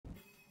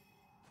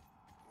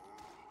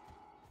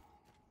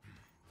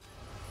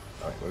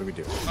What do we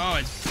do? Oh,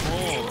 it's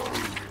Brol.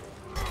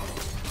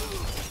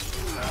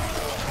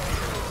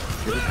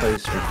 Did you ever play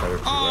Street Fighter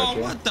 2, Oh,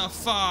 RJ? what the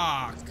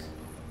fuck?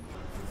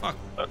 Fuck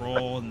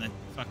Brol and the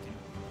fucking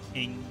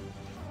king.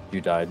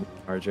 You died,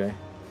 RJ?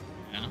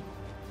 Yeah.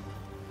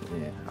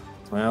 Yeah.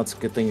 Well, it's a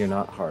good thing you're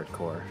not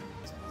hardcore.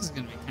 This is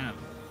gonna be kind of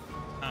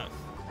tough.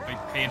 Wait,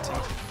 pay attention to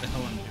what the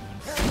hell I'm doing.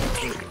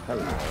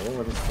 Hello,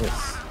 what is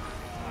this?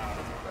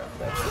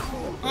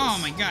 Oh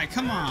my god,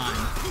 come on.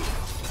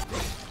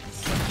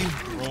 Fuck you,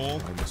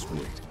 Brol. I must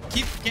wait.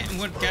 Keep getting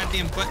what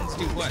goddamn buttons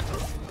do what.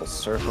 The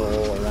circle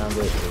around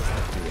it is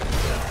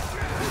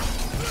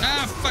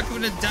Ah, fuck, I'm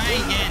gonna die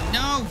again.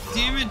 No,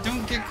 damn it,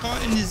 don't get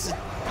caught in his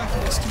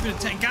fucking stupid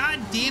attack. God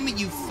damn it,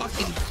 you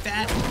fucking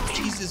fat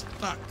Jesus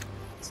fuck.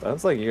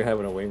 Sounds like you're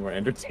having a way more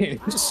entertaining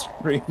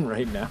stream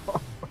right now.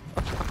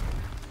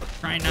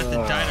 Trying not to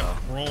die to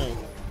Brol.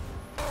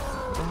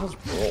 What the hell's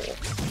Brol?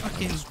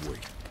 Fucking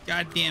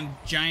goddamn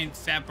giant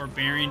fat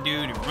barbarian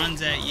dude who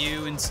runs at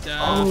you and stuff.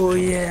 Oh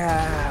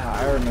yeah,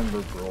 I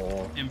remember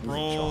Brol. And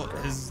Brol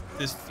has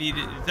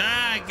defeated.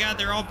 Ah, God,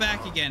 they're all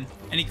back again.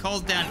 And he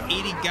calls down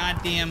 80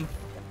 goddamn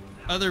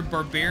other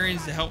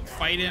barbarians to help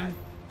fight him.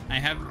 I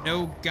have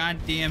no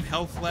goddamn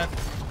health left.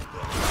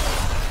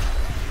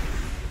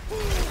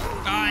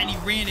 Ah, and he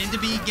ran into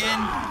me again.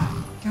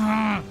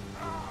 Ah.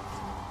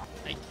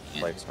 I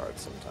can't. Life's hard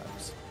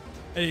sometimes.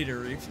 I need a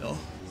refill.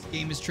 This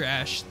game is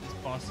trash. This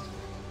boss is...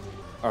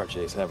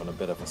 RJ's having a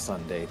bit of a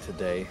Sunday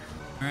today.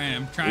 All right,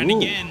 I'm trying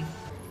again.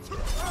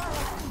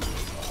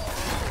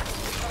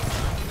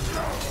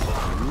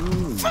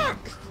 Ooh. Fuck!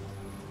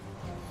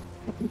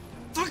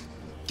 Fuck!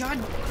 God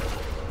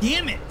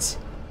damn it!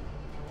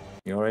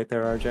 You all right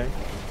there, RJ?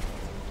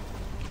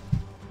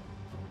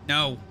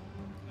 No.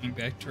 Going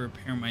back to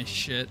repair my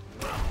shit.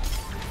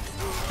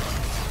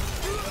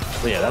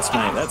 So yeah, that's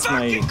my. That's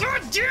my.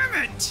 God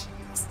damn it!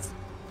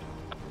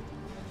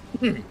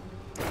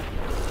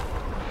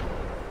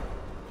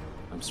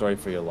 I'm sorry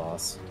for your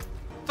loss.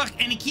 Fuck!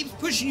 And he keeps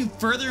pushing you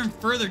further and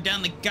further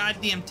down the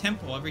goddamn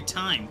temple every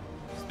time.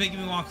 It's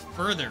making me walk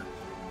further.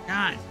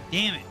 God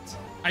damn it!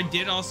 I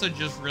did also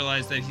just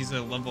realize that he's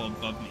a level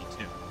above me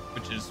too,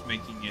 which is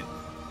making it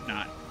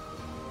not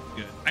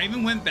good. I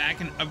even went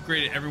back and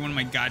upgraded every one of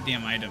my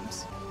goddamn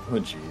items. Oh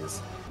jeez.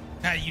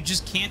 God, you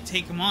just can't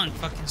take him on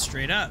fucking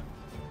straight up.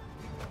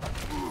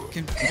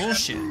 Fucking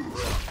bullshit.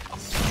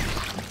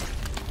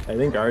 I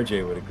think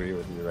RJ would agree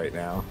with you right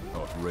now.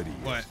 Not ready.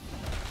 What?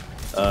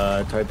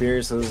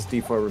 Tiberius's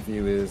D4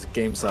 review is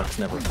game sucks,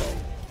 never play.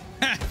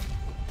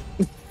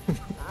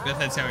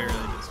 That's how he really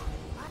is.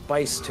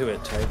 Bice to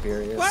it,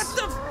 Tiberius. What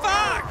the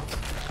fuck?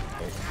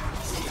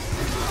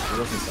 He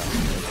doesn't sound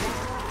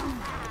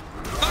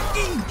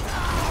Fucking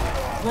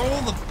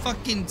roll the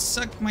fucking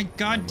suck my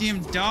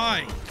goddamn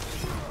die.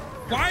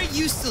 Why are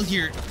you still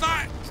here?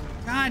 Fuck!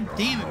 God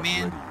damn it,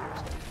 man.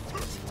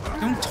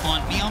 Don't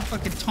taunt me. I'll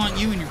fucking taunt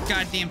you in your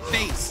goddamn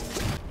face.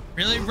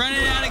 Really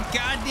running out of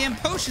goddamn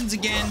potions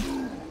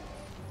again.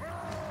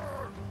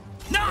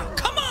 No,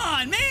 come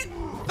on, man!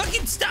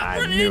 Fucking stop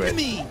running into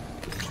me!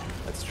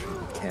 That's true.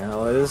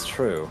 Cal, it is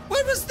true.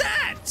 What was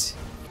that?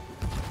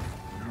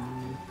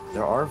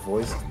 There are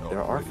voice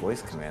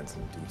commands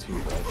in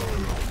D2, but I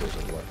don't know if those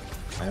will work.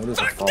 I know there's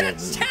a Fuck, follow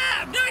that's me.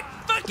 tab, not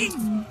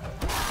fucking...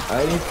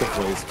 I need to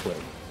voice clip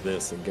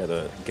this and get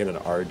an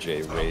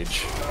RJ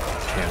rage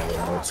channel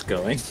emotes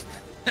going.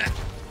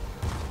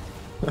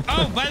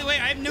 Oh, by the way,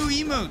 I have no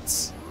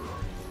emotes.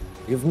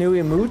 You have new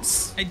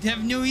emotes? I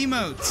have no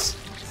emotes.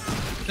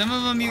 Some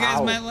of them you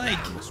guys might like.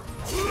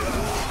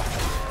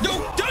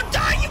 No, don't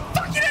die, you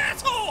fucking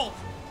asshole!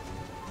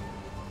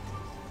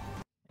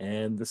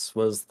 And this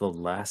was the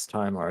last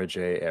time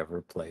RJ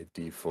ever played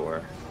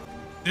D4.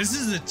 This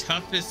is the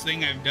toughest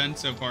thing I've done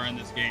so far in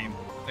this game,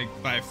 like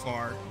by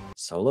far.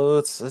 Solo,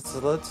 it's a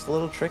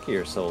little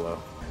trickier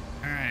solo.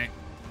 All right,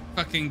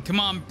 fucking come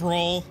on,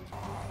 Brol.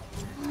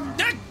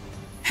 Ah,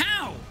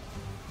 how?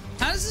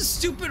 How does this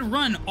stupid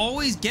run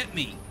always get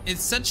me?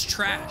 It's such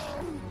trash.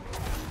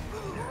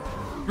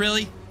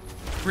 Really?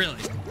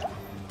 Really?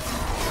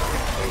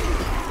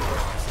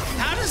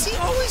 How does he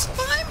always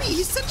find me?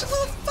 He's such a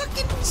little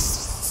fucking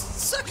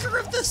sucker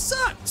of the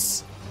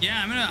sucks. Yeah,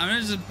 I'm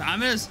gonna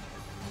just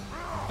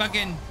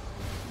fucking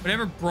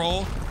whatever,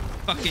 Brol.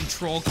 Fucking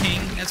troll king.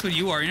 That's what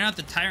you are. You're not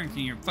the tyrant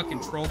king. You're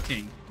fucking troll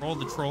king. Brol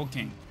the troll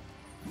king.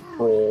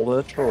 Roll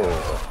the troll.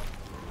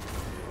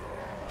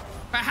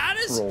 But how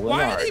does? Roll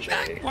Why are an they RJ.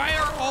 back? Why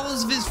are all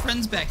of his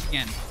friends back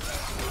again?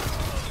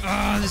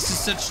 Oh, this is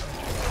such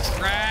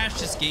trash.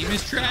 This game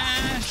is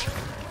trash.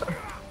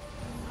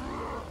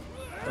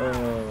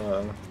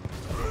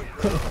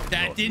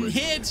 That didn't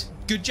hit.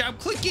 Good job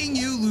clicking,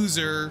 you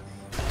loser.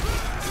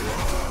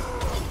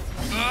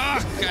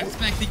 Ugh, got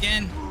smacked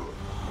again.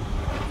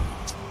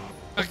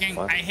 Fucking,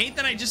 I hate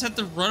that I just have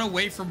to run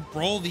away from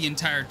Brol the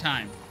entire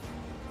time.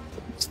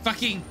 Just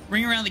fucking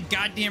ring around the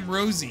goddamn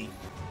Rosie.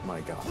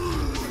 My God.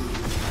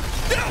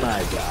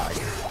 My God.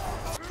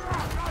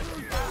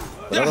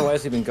 But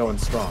otherwise, he's been going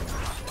strong.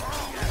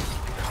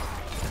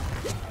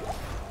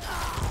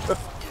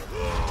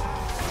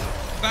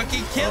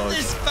 Fucking kill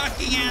this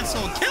fucking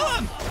asshole. Kill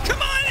him.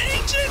 Come on,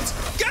 Ancients.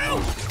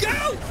 Go,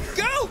 go,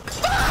 go.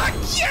 Fuck,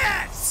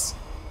 yes.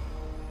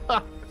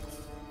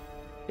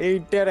 He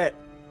did it.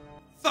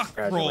 Fuck,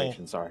 Brol.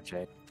 Congratulations,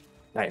 RJ.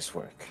 Nice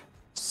work.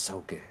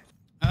 So good.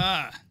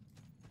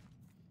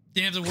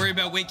 Didn't have to worry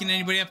about waking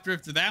anybody up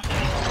after that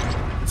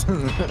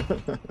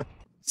one.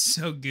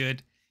 So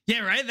good. Yeah,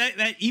 right?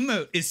 That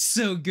emote is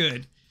so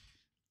good.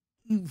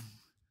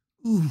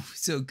 Ooh,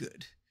 so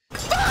good.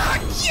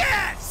 Fuck,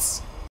 yes!